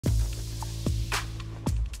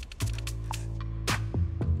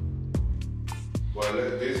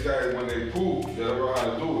But this guy, when they poop, they don't know how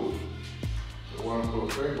to do it. So one put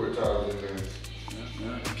paper towels in there.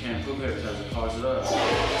 Yeah, you can't poop it because it clogs it up.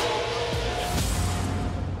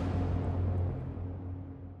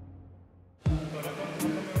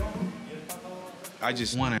 I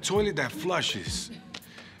just want a toilet that flushes.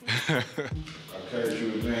 I catch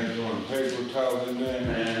you in there throwing paper towels in there.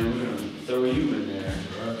 Man, we're gonna throw you in there.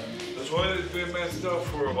 Right. The toilet's been messed up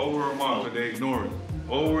for over a month, but they ignore it.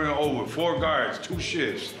 Over and over, 4 guards, 2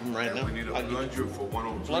 shifts. Right now. We need a plunger for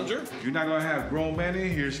 102. Plunger? You're not gonna have grown men in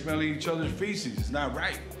here smelling each other's feces. It's not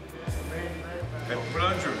right. A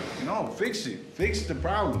plunger. No, fix it. Fix the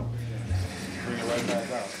problem. Bring it right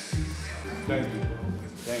back out. Thank you.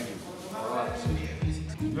 Thank you.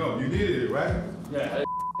 No, you needed it, right? Yeah.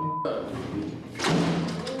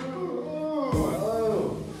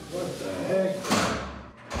 Oh, what the heck?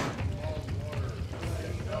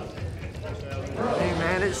 Hey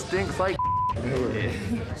man, it stinks like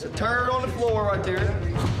It's a turd on the floor right there.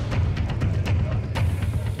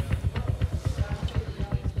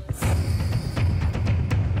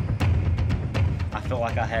 I felt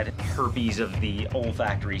like I had herpes of the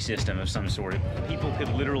olfactory system of some sort. People could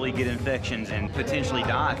literally get infections and potentially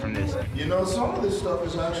die from this. You know, some of this stuff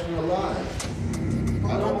is actually alive.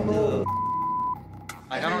 I don't know.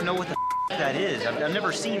 I don't know what the that is. I've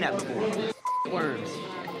never seen that before. Worms.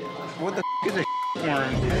 What the is a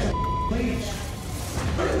worm?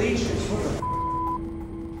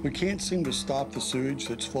 We can't seem to stop the sewage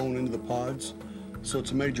that's flowing into the pods, so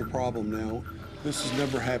it's a major problem now. This has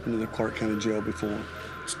never happened in the Clark County Jail before.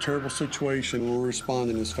 It's a terrible situation. We're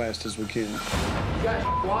responding as fast as we can. You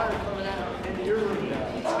got water coming out into your room now.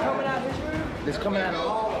 It's coming out his room? It's coming out of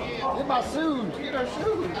all. Get my shoes. Get our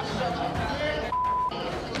shoes.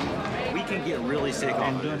 We can get really sick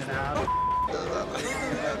on doing it.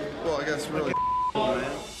 Well, I guess really.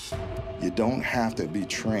 You don't have to be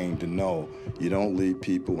trained to know you don't leave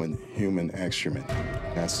people in human excrement.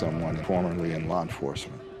 That's someone formerly in law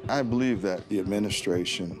enforcement. I believe that the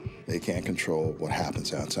administration, they can't control what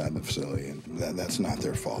happens outside the facility, and that's not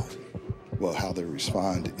their fault. Well, how they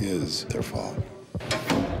respond is their fault.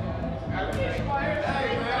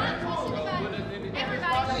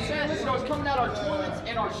 It's coming out our toilets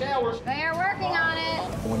and our showers. They are working on it.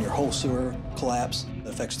 When your whole sewer collapse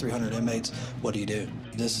affects 300 inmates, what do?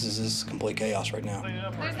 This is complete chaos right now.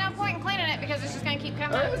 The's no point in cleaning it because it's just going to keep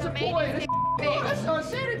coming up. There's a Maybe point. it's That's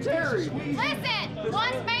unsanitary. Listen,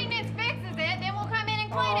 once maintenance fixes it, then we'll come in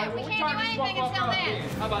and clean it. We can't do anything until then.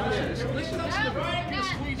 How about this? Listen, no.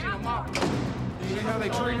 See how they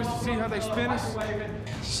treat us, see how they spin us?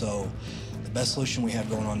 So the best solution we have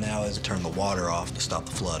going on now is to turn the water off to stop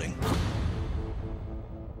the flooding.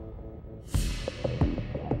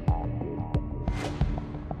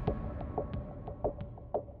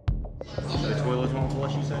 The toilets won't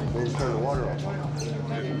flush, you said? They just turn the water off.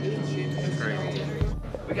 Crazy.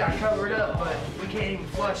 We got covered up, but we can't even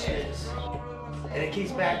flush this. And it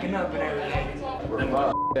keeps backing up and everything. We're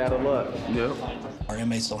out of luck. Yep. Our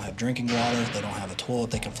inmates don't have drinking water, they don't have a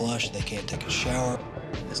toilet they can flush, they can't take a shower.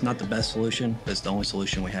 It's not the best solution, but it's the only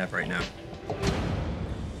solution we have right now.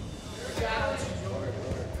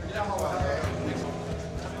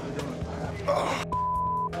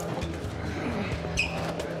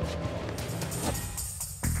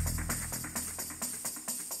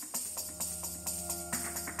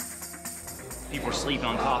 People are sleeping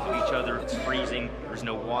on top of each other. It's freezing. There's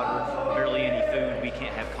no water, barely any food. We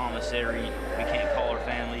can't have commissary. We can't call our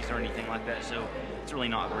families or anything like that. So it's really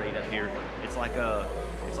not great up here. It's like the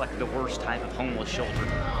worst type of homeless shelter.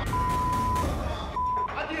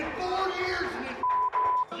 I did 4 years in this.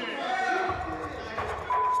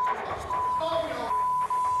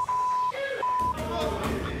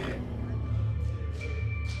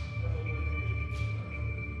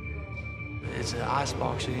 It's an ice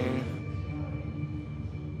box in here.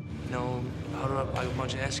 You know, huddled up like a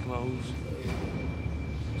bunch of Eskimos.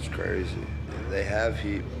 It's crazy. They have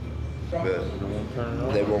heat, but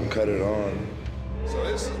they won't cut it on. So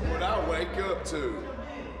this is what I wake up to.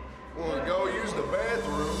 When we go use the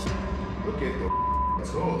bathroom. Look at the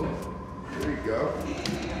toilet. There you go.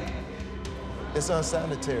 It's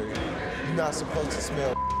unsanitary. You're not supposed to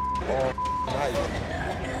smell all night.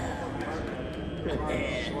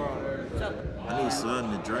 I need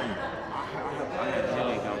something to drink.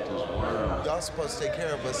 Y'all supposed to take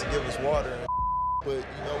care of us and give us water, but you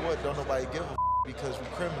know what? Don't nobody give a because we're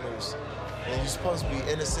criminals. And you're supposed to be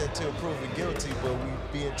innocent till proven guilty, but we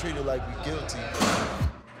being treated like we're guilty.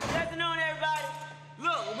 Good afternoon, everybody.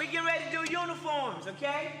 Look, we get ready to do uniforms,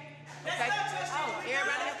 okay? Okay. Oh,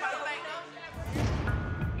 everybody has to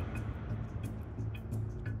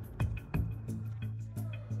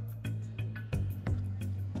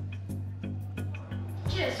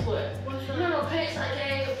Guess what? You know the pigs I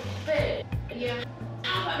gave fed? Yeah.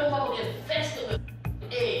 How about them all get infested with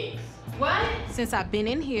eggs? What? Since I've been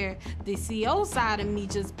in here, the CO side of me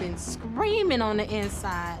just been screaming on the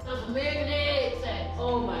inside. Those million eggs at,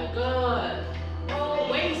 oh my God.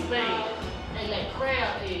 Oh, waistband. And like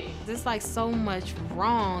crab eggs. There's like so much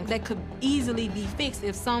wrong that could easily be fixed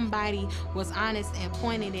if somebody was honest and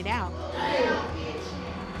pointed it out. Damn.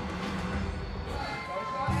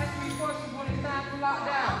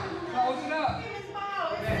 Close it up.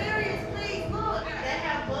 It's serious, please. Look, they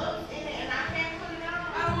have bugs in it and I can't put it on. I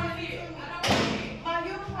don't want to hear it. My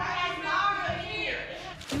uniform is here.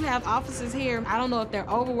 You have officers here, I don't know if they're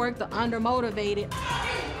overworked or undermotivated.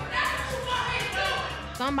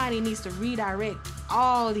 Somebody needs to redirect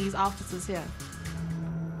all these officers here.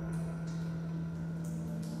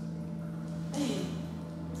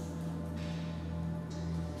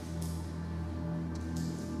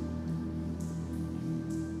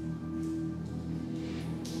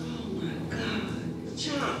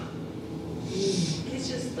 Get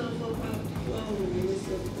your stuff up out the floor. It's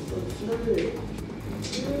a fluid.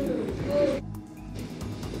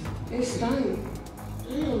 It's stunning.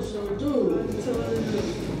 Damn, so dude.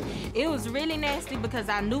 It was really nasty because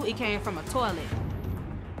I knew it came from a toilet.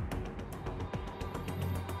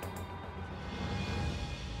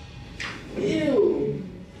 Ew.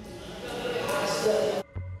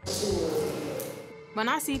 When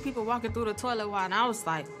I see people walking through the toilet water, I was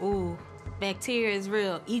like, ooh, bacteria is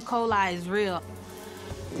real, E. coli is real.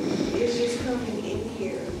 It's just coming in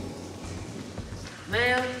here.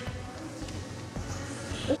 Ma'am?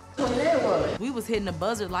 We was hitting the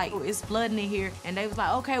buzzer like, it's flooding in here, and they was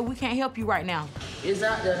like, okay, we can't help you right now. It's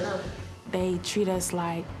out there now. They treat us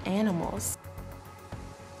like animals.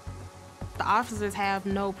 The officers have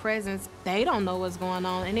no presence. They don't know what's going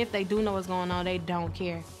on, and if they do know what's going on, they don't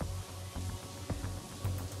care.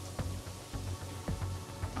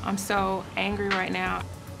 I'm so angry right now.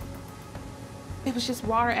 It was just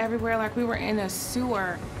water everywhere, like we were in a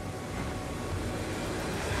sewer.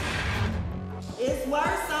 It's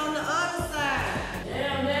worse on the other side.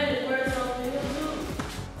 Damn, that is worse on here too.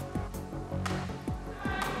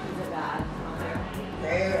 There's a guy out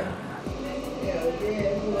there.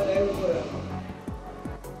 Yeah, whatever.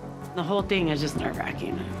 The whole thing is just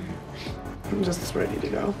nerve-wracking. I'm just ready to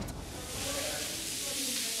go. It's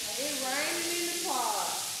raining in the park.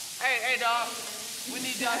 Hey, dog. We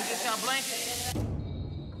need y'all to get y'all blankets.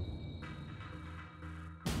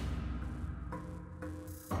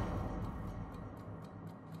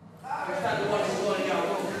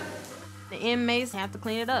 The inmates have to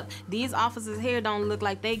clean it up. These officers here don't look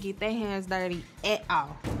like they get their hands dirty at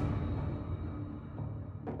all.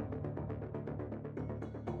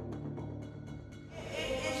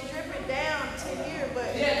 It's dripping down to here,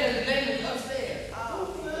 but... Yeah, because the lady was upstairs. Oh.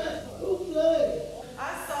 Who flooded?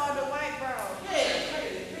 I saw the white girl.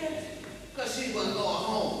 Yeah, because she wasn't going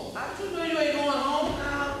home. I just know you ain't going home.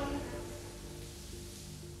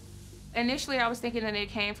 Initially, I was thinking that it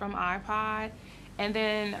came from iPod, and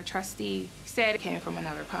then a trustee said it came from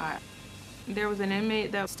another pod. There was an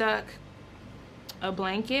inmate that stuck a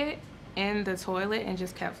blanket in the toilet and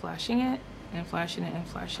just kept flushing it and flushing it and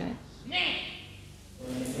flushing it.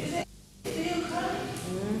 Is it still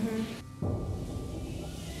coming?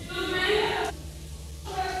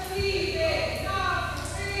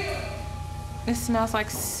 It smells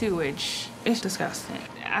like sewage. It's disgusting.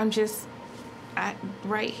 I'm just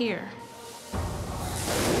right here.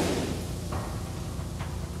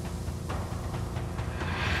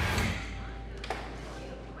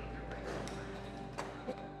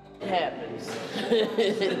 It happens.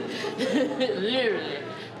 Literally.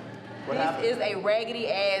 This is a raggedy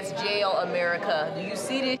ass jail, America. Do you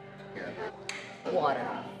see this? Water.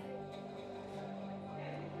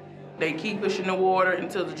 They keep pushing the water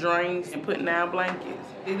into the drains and putting down blankets.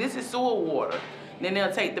 This is sewer water. Then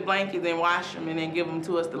they'll take the blankets and wash them and then give them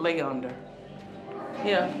to us to lay under.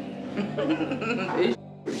 Yeah. It's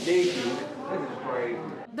ridiculous. This is crazy.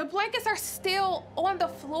 The blankets are still on the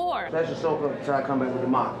floor. That's just soak up until I come back with the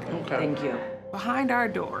mop. Okay. Thank you. Behind our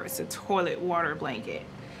door is a toilet water blanket.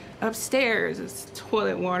 Upstairs is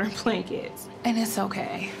toilet water blankets. And it's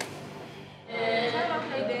okay. And turn off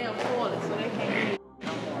their damn toilet so they can't use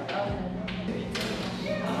no more.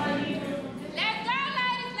 Let's go,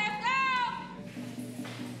 ladies, let's go!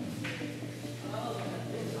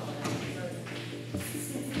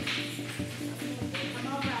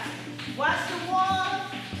 Watch the water,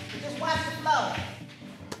 just watch the flow.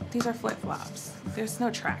 These are flip-flops. There's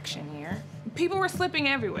no traction here. People were slipping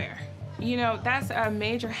everywhere. You know, that's a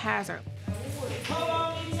major hazard. Hold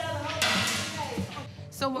on, each other, hold on.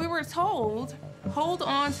 So we were told hold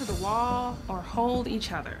on to the wall or hold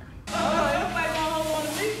each other. Everybody gonna hold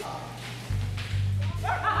on to me.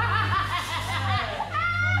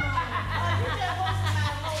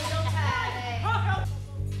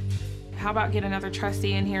 How about get another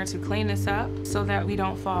trustee in here to clean this up so that we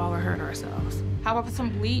don't fall or hurt ourselves? How about put some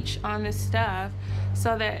bleach on this stuff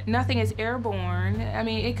so that nothing is airborne? I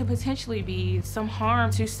mean, it could potentially be some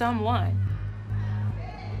harm to someone.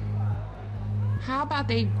 How about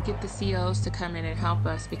they get the COs to come in and help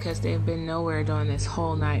us because they've been nowhere during this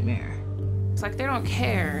whole nightmare? It's like they don't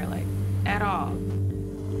care, like, at all.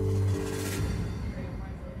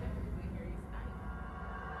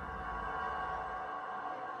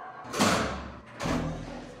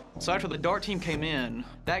 So after the DART team came in,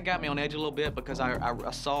 that got me on edge a little bit because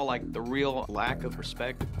I saw like the real lack of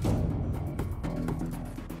respect.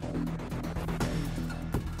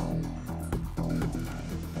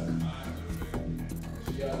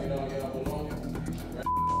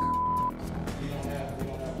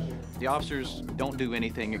 The officers don't do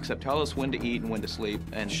anything except tell us when to eat and when to sleep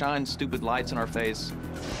and shine stupid lights in our face.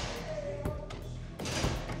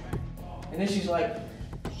 And then she's like,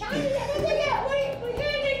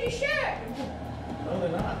 no, they're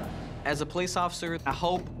not. As a police officer, I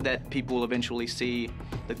hope that people will eventually see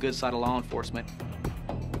the good side of law enforcement.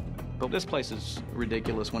 But this place is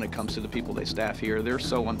ridiculous when it comes to the people they staff here. They're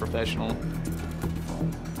so unprofessional.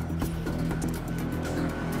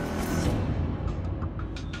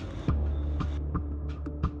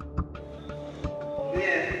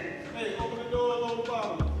 Hey, open the door and load the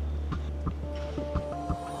bottle.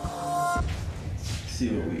 See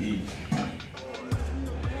what we eat.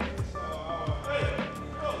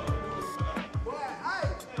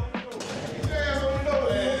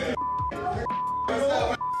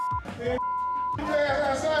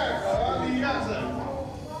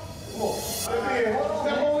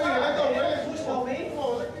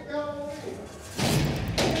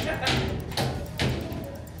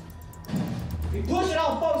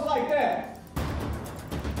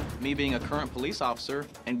 Me being a current police officer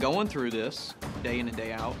and going through this day in and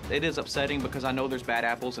day out, it is upsetting because I know there's bad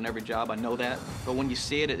apples in every job, I know that. But when you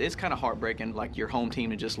see it, it's kind of heartbreaking, like your home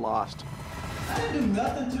team had just lost. I didn't do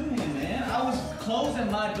nothing to him, man. I was closing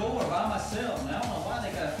my door by myself, man. I don't know why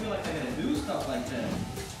they gotta feel like they gotta do stuff like that.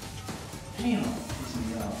 Damn, pissing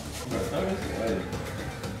me off.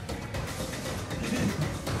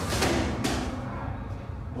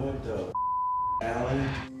 What the Alan?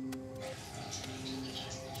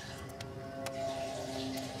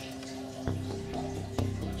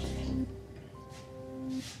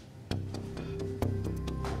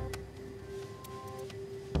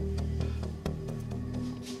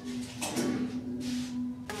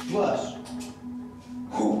 Flush.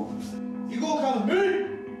 Who? You gonna come at me?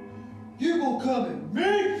 You gonna come at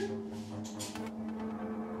me?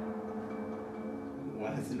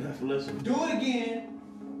 Why is it not flushing? Do it again.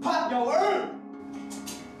 Pop your herb.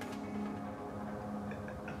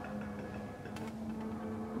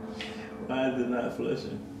 Why is it not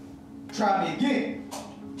flushing? Try me again.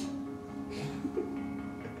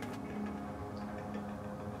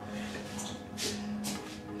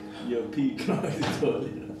 Your pee clogged the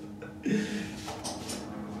toilet.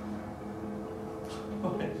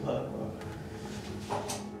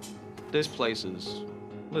 This place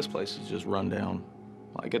is just run down.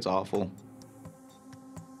 Like, it's awful.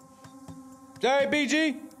 Hey,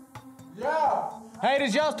 BG? Yeah. Hey,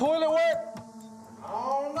 does y'all's toilet work? I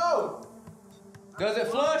don't know. Does it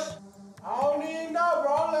flush? I don't even know,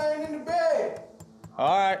 bro. I'm laying in the bed.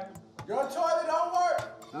 All right. Your toilet don't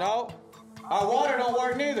work? No. Our water don't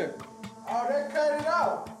work neither. Oh, they cut it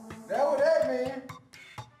out. That's what that means.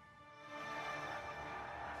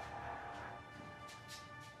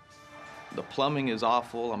 The plumbing is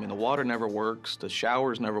awful. I mean, the water never works. The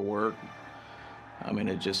showers never work. I mean,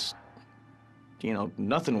 it just, you know,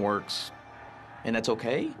 nothing works. And that's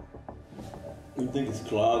okay? You think it's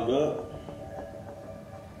clogged up?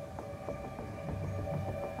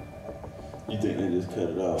 You think they just cut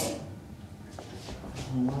it off?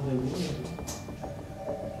 Why they wouldn't?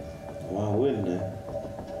 Why wouldn't they?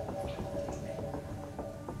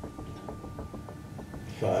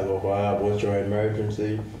 505, what's your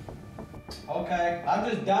emergency? Okay, I'm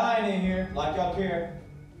just dying in here, like y'all care.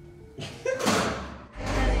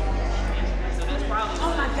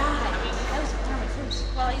 Oh my God! That was Thomas Cruise.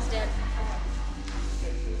 Well, he's dead.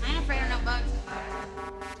 I ain't afraid of no bugs.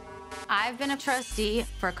 I've been a trustee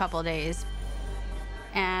for a couple of days.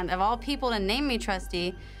 And of all people to name me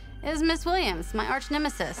trustee is Miss Williams, my arch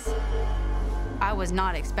nemesis. I was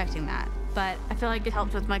not expecting that, but I feel like it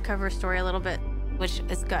helped with my cover story a little bit. which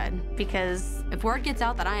is good because if word gets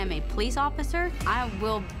out that I am a police officer, I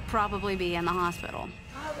will probably be in the hospital.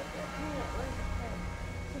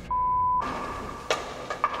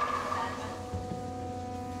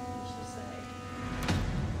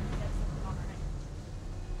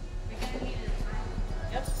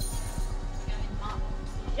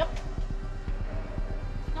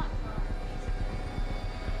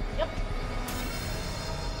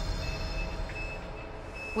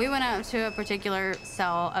 We went up to a particular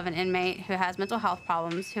cell of an inmate who has mental health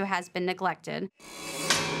problems, who has been neglected.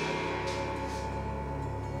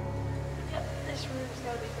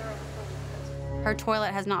 Her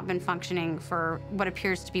toilet has not been functioning for what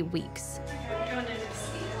appears to be weeks.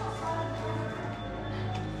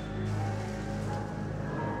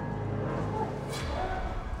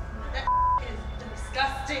 That is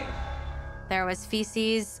disgusting. There was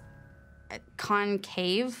feces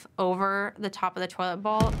concave over the top of the toilet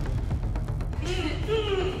bowl.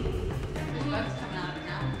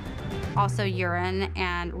 Also urine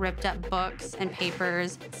and ripped up books and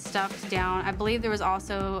papers stuffed down. I believe there was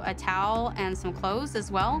also a towel and some clothes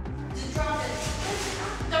as well.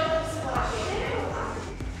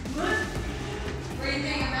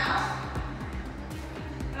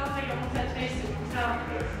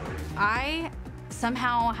 I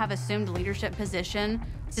somehow have assumed leadership position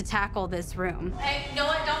to tackle this room. Hey, you know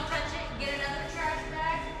what? Don't touch it. Get another trash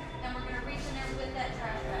bag, and we're gonna reach in there with that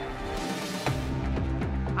trash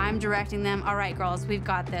bag. I'm directing them. All right, girls, we've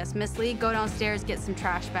got this. Miss Lee, go downstairs, get some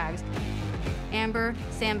trash bags. Amber,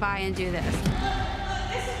 stand by and do this.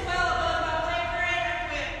 This is well above my pay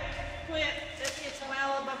grade. I quit. It's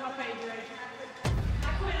well above my pay grade.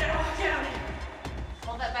 I quit at all county.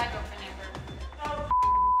 Hold that bag open, Amber.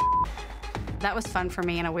 That was fun for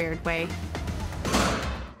me in a weird way.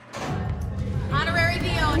 Honorary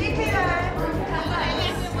deal.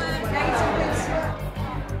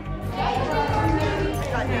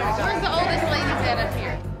 Where's the oldest lady head up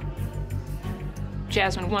here?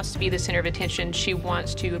 Jasmine wants to be the center of attention. She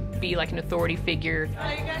wants to be like an authority figure.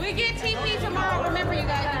 We get TP tomorrow, remember you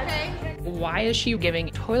guys, okay? Why is she giving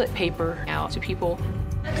toilet paper out to people?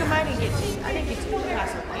 Come, I didn't get tea. I didn't get tea.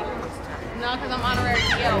 No, because I'm honorary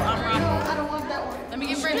DO. I'm rocking. I don't want that one. Let me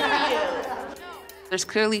get Brenda out. There's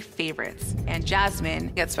clearly favorites, and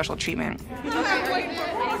Jasmine gets special treatment. Shelby,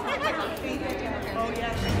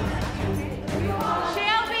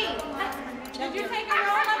 did you take a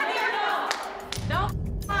roll up here? Don't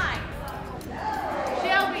mind.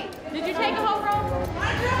 Shelby, did you take a whole roll?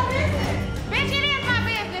 My girl business. Bitch, it is my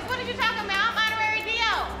business. What are you talking about? I'm honorary DO.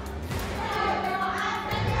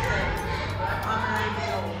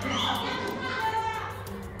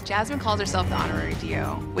 Jasmine calls herself the honorary DO,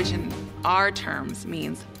 which in our terms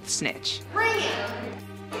means snitch. Bring it.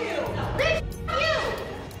 Bitch, you.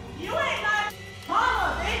 You ain't my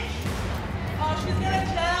mama, bitch. Oh, she's gonna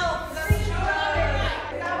tell.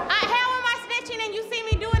 How am I snitching and you see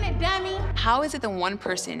me doing it, dummy? How is it that one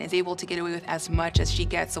person is able to get away with as much as she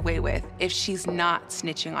gets away with if she's not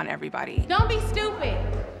snitching on everybody? Don't be stupid.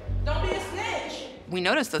 Don't be a snitch. We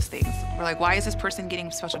notice those things. We're like, why is this person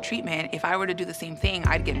getting special treatment? If I were to do the same thing,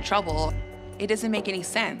 I'd get in trouble. It doesn't make any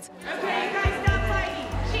sense. Okay, you guys stop fighting.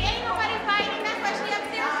 She ain't nobody fighting. That's why she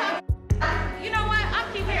upstairs. So, you know what? I'll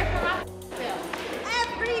keep here for my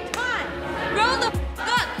every time. Grow the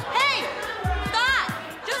up. Hey, stop.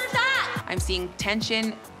 Just stop. I'm seeing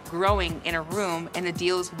tension growing in a room, and the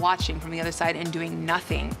deal is watching from the other side and doing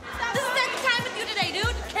nothing. This is second time with you today,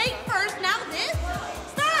 dude. Kate first, now this.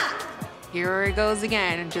 Stop. Here it goes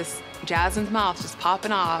again, just Jasmine's mouth just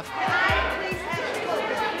popping off. No,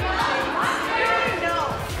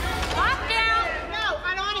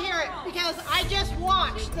 I don't want to hear it because I just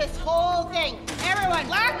watched this whole thing. Everyone,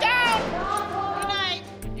 lock down! Good night.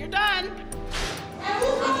 You're done.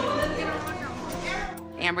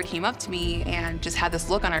 Amber came up to me and just had this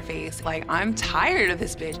look on her face, like, I'm tired of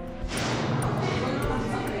this bitch.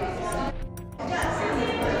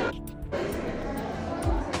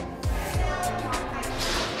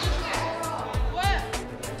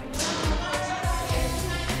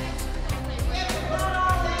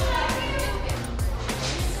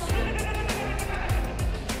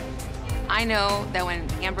 I know that when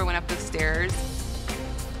Amber went up the stairs,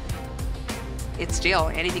 it's jail.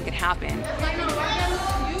 Anything could happen.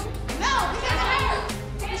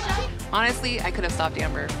 Honestly, I could have stopped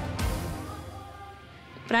Amber,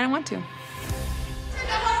 but I didn't want to.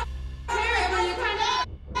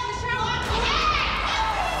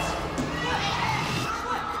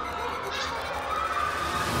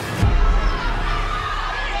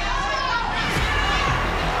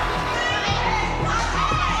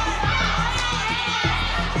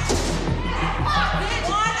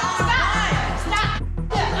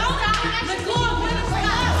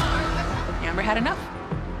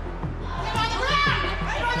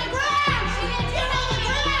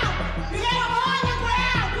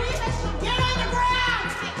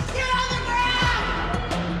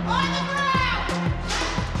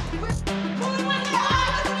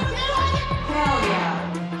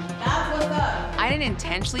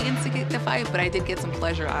 intentionally instigate the fight, but I did get some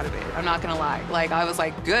pleasure out of it. I'm not gonna lie. Like, I was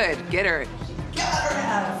like, good, get her.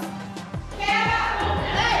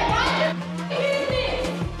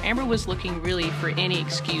 Amber was looking really for any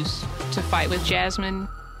excuse to fight with Jasmine.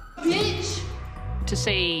 Bitch! To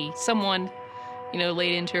say someone, you know,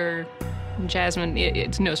 laid into her, Jasmine,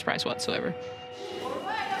 it's no surprise whatsoever.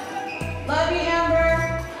 Love you,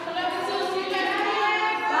 Amber.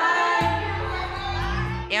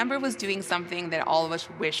 Amber was doing something that all of us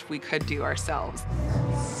wish we could do ourselves.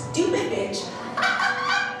 Stupid bitch.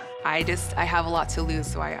 I have a lot to lose,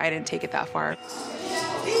 so I didn't take it that far.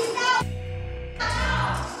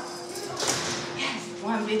 Yes,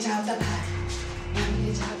 one bitch out the pot. One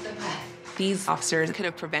bitch out the pot. These officers could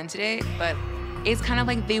have prevented it, but it's kind of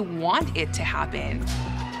like they want it to happen.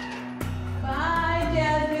 Bye,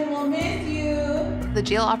 Jasmine, we'll miss you. The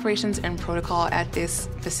jail operations and protocol at this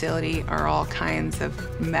facility are all kinds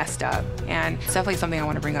of messed up, and it's definitely something I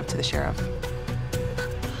want to bring up to the sheriff.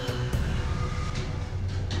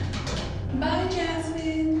 Bye,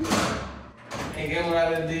 Jasmine. And get what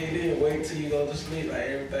I done did then, wait till you go to sleep, like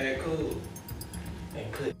everything cool. And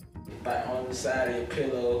put back on the side of your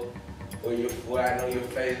pillow where I know your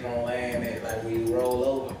face gonna land at, like when you roll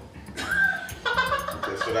over.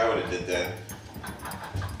 That's what I would have did then.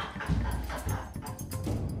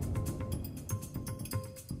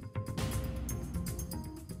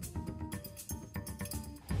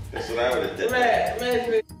 That's what I would have did. Man,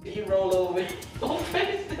 imagine you roll over your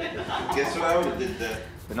face. Guess what I would have did then?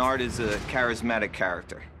 Bernard is a charismatic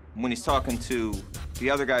character. When he's talking to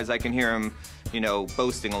the other guys, I can hear him, you know,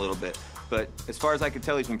 boasting a little bit. But as far as I can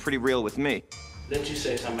tell, he's been pretty real with me. Let's just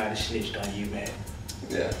say somebody snitched on you, man.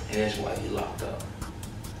 Yeah. And that's why you locked up.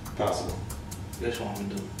 Possible. That's what I'm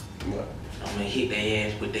gonna do. What? I'm gonna hit their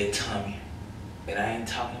ass with that tummy. And I ain't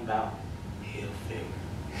talking about heel figure.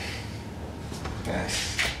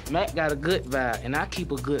 Matt got a good vibe, and I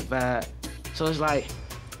keep a good vibe. So it's like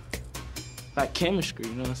chemistry,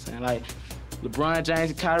 you know what I'm saying? Like LeBron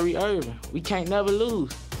James and Kyrie Irving. We can't never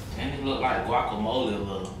lose. And it look like guacamole a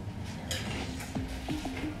little.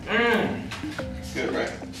 Good,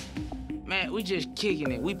 right? Man, we just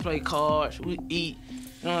kicking it. We play cards, we eat, you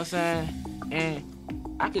know what I'm saying? And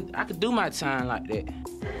I could do my time like that.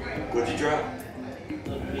 What'd you drop?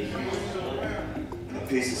 A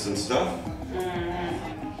piece of some stuff?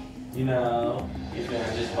 You know, if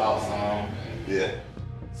I just bought some. Yeah.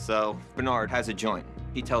 So Bernard has a joint.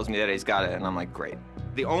 He tells me that he's got it, and I'm like, great.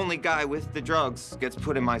 The only guy with the drugs gets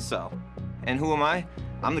put in my cell. And who am I?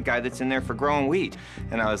 I'm the guy that's in there for growing weed.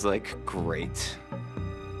 And I was like, great.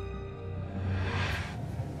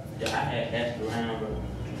 Yeah, I had asked around, bro.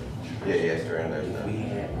 Yeah, he asked around there. We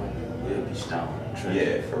had one. We'll be stoned.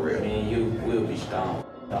 Yeah, for real. Me and you will be stoned.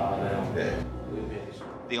 All that. Yeah. We'll be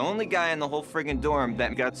The only guy in the whole friggin' dorm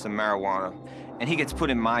that got some marijuana, and he gets put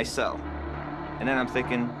in my cell. And then I'm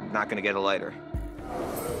thinking, not gonna get a lighter.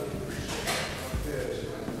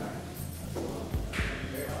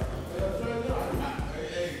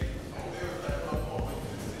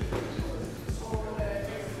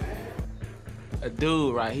 A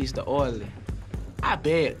dude, right, he's the oily. I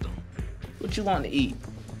begged him, what you want to eat?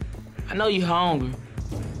 I know you hungry.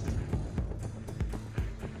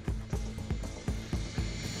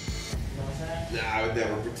 Nah, I would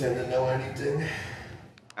never pretend to know anything.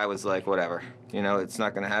 I was like, whatever, you know, it's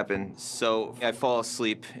not gonna happen. So I fall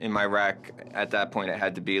asleep in my rack. At that point, it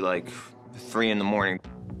had to be like 3 in the morning.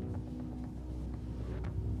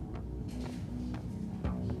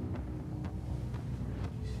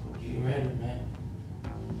 You ready, man?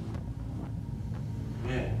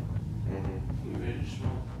 Yeah. You ready to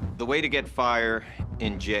smoke? The way to get fire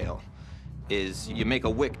in jail is you make a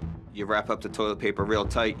wick. You wrap up the toilet paper real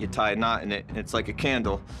tight, you tie a knot in it, and it's like a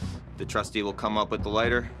candle. The trustee will come up with the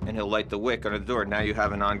lighter, and he'll light the wick under the door. Now you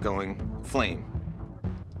have an ongoing flame.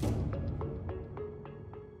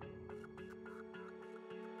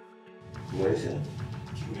 What is it?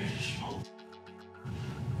 You ready to smoke?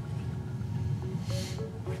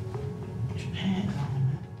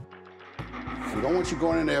 We don't want you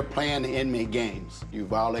going in there playing the inmate games. You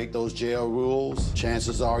violate those jail rules,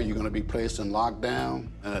 chances are you're going to be placed in lockdown.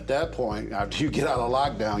 And at that point, after you get out of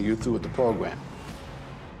lockdown, you're through with the program.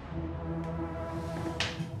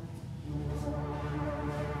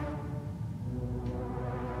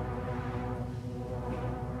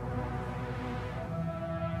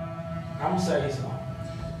 I'm gonna say something.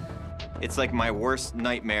 It's like my worst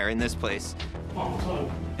nightmare in this place.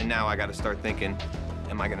 And now I gotta start thinking,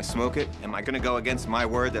 am I gonna smoke it? Am I gonna go against my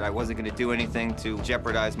word that I wasn't gonna do anything to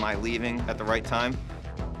jeopardize my leaving at the right time?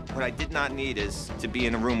 What I did not need is to be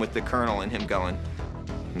in a room with the colonel and him going,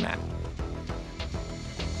 Matt,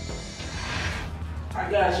 I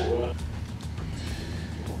got you, bro.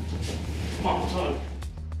 Come on, toilet.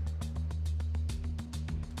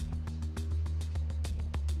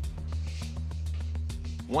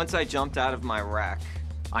 Once I jumped out of my rack,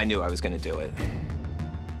 I knew I was gonna do it.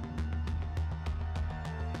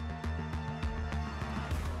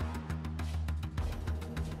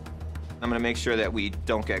 I'm gonna make sure that we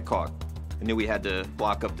don't get caught. I knew we had to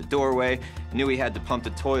block up the doorway. I knew we had to pump the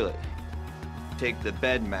toilet. Take the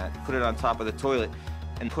bed mat, put it on top of the toilet,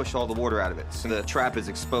 and push all the water out of it. So the trap is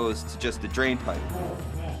exposed to just the drain pipe.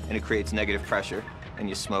 And it creates negative pressure, and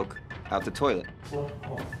you smoke out the toilet.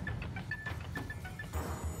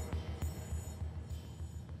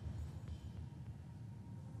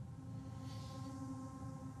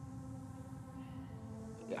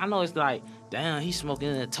 I know it's like, damn, he's smoking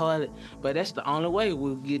in the toilet, but that's the only way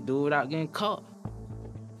we'll do it without getting caught.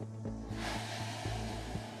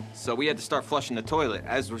 So we had to start flushing the toilet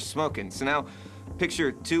as we're smoking. So now,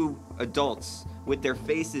 picture two adults with their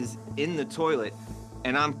faces in the toilet,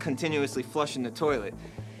 and I'm continuously flushing the toilet.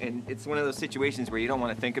 And it's one of those situations where you don't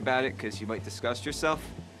want to think about it because you might disgust yourself.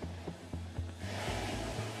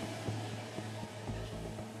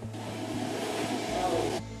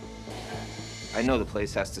 I know the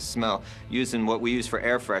place has to smell, using what we use for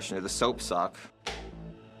air freshener, the soap sock.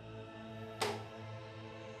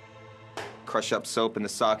 Crush up soap in the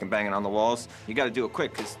sock and bang it on the walls. You gotta do it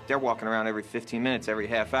quick, because they're walking around every 15 minutes, every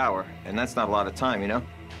half hour, and that's not a lot of time, you know?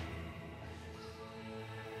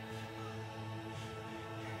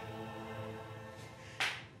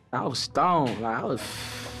 I was stoned, like I was...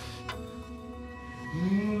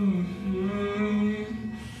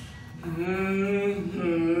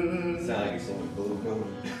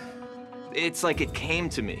 It's like it came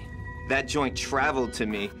to me. That joint traveled to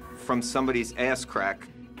me from somebody's ass crack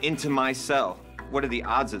into my cell. What are the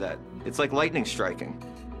odds of that? It's like lightning striking.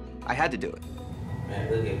 I had to do it.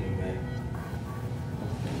 Man, look at me,